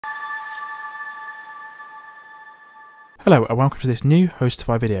Hello and welcome to this new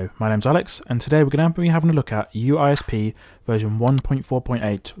HostiFi video. My name's Alex and today we're going to be having a look at UISP version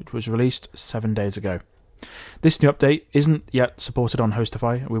 1.4.8 which was released 7 days ago. This new update isn't yet supported on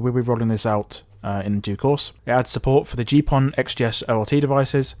HostiFi. We will be rolling this out in due course. It adds support for the GPON XGS OLT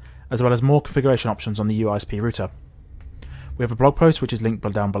devices as well as more configuration options on the UISP router. We have a blog post which is linked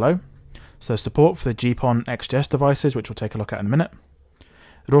down below. So support for the GPON XGS devices, which we'll take a look at in a minute.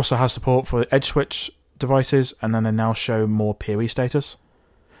 It also has support for edge switch devices, and then they now show more PoE status,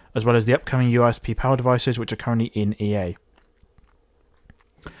 as well as the upcoming UISP power devices which are currently in EA.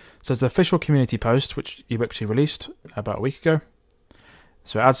 So it's the official community post which Ubiquiti released about a week ago.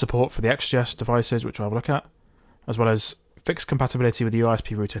 So it adds support for the XGS devices, which we'll have a look at, as well as fixed compatibility with the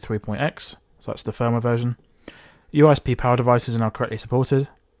UISP Router 3.x, so that's the firmware version. UISP power devices are now correctly supported,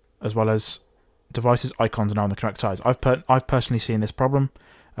 as well as devices icons are now in the correct size. I've personally seen this problem.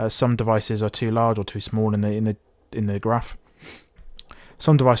 Some devices are too large or too small in the graph.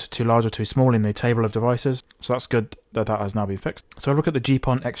 Some devices are too large or too small in the table of devices. So that's good that has now been fixed. So I'll look at the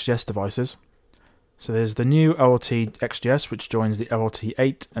GPON XGS devices. So there's the new OLT XGS, which joins the OLT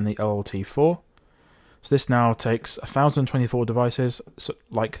 8 and the OLT 4. So this now takes 1024 devices,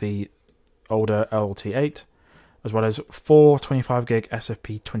 like the older OLT 8, as well as 4 25 gig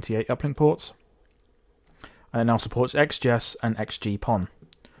SFP28 uplink ports. And it now supports XGS and XGPON.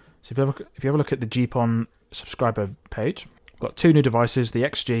 So if you have a look at the GPON subscriber page, we've got two new devices, the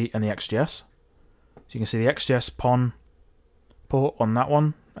XG and the XGS. So you can see the XGS PON port on that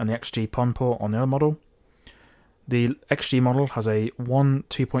one and the XG PON port on the other model. The XG model has a 1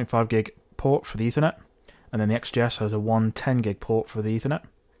 2.5 gig port for the Ethernet, and then the XGS has a 1 10 gig port for the Ethernet.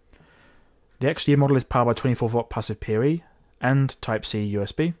 The XG model is powered by 24 volt passive PoE and Type-C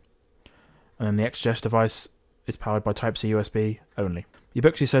USB, and then the XGS device is powered by Type-C USB only.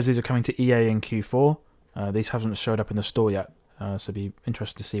 Ubiquiti says these are coming to EA in Q4. These haven't showed up in the store yet, so it'll be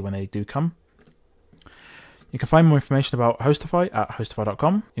interesting to see when they do come. You can find more information about HostiFi at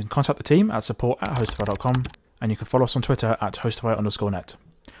HostiFi.com. You can contact the team at support@HostiFi.com, and you can follow us on Twitter at HostiFi_net.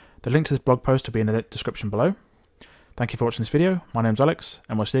 The link to this blog post will be in the description below. Thank you for watching this video. My name's Alex,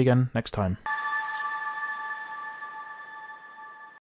 and we'll see you again next time.